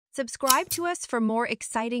Subscribe to us for more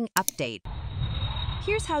exciting updates.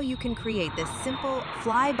 Here's how you can create this simple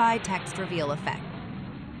flyby text reveal effect.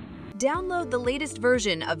 Download the latest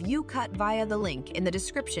version of YouCut via the link in the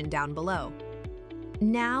description down below.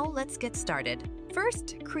 Now let's get started.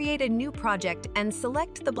 First, create a new project and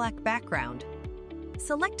select the black background.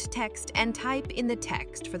 Select text and type in the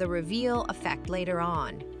text for the reveal effect later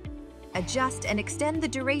on. Adjust and extend the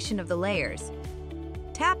duration of the layers.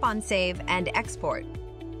 Tap on Save and Export.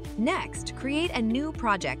 Next, create a new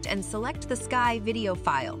project and select the sky video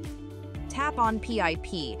file. Tap on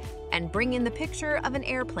PIP and bring in the picture of an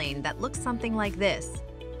airplane that looks something like this.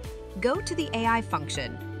 Go to the AI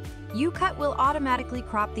function. YouCut will automatically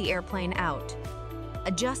crop the airplane out.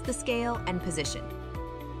 Adjust the scale and position.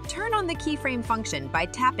 Turn on the keyframe function by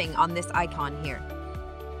tapping on this icon here.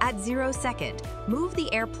 At 0 second, move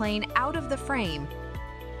the airplane out of the frame,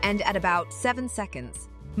 and at about 7 seconds,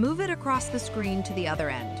 move it across the screen to the other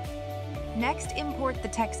end. Next, import the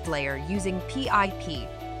text layer using PIP.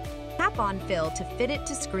 Tap on Fill to fit it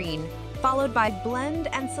to screen, followed by Blend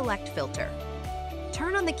and select Filter.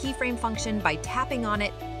 Turn on the keyframe function by tapping on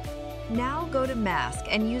it. Now go to Mask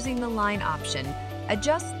and using the line option,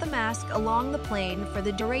 adjust the mask along the plane for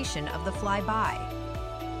the duration of the flyby.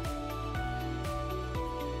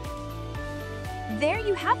 There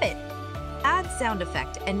you have it! Add sound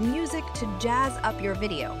effect and music to jazz up your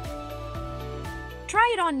video. Try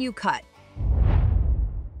it on YouCut.